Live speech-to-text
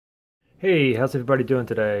Hey, how's everybody doing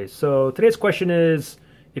today? So today's question is,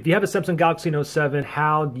 if you have a Samsung Galaxy Note 7,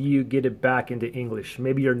 how do you get it back into English?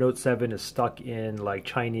 Maybe your Note 7 is stuck in like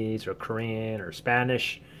Chinese or Korean or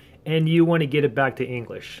Spanish, and you want to get it back to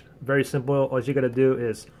English. Very simple. All you got to do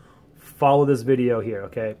is follow this video here,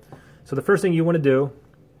 okay? So the first thing you want to do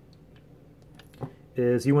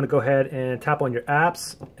is you want to go ahead and tap on your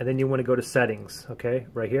apps, and then you want to go to settings, okay?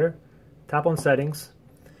 Right here. Tap on settings.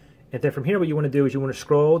 And then from here, what you want to do is you want to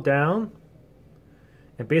scroll down,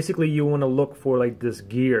 and basically you want to look for like this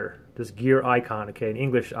gear icon, okay? In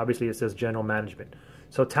English, obviously it says general management.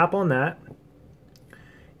 So tap on that.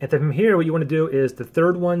 And then from here, what you want to do is the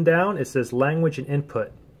third one down, it says language and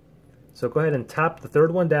input. So go ahead and tap the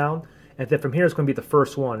third one down, and then from here it's going to be the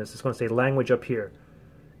first one. It's just going to say language up here.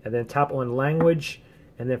 And then tap on language,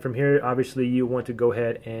 and then from here, obviously you want to go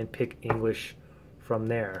ahead and pick English from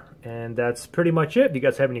there. And that's pretty much it. If you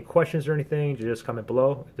guys have any questions or anything, just comment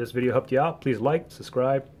below. If this video helped you out, please like,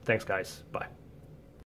 subscribe. Thanks guys. Bye.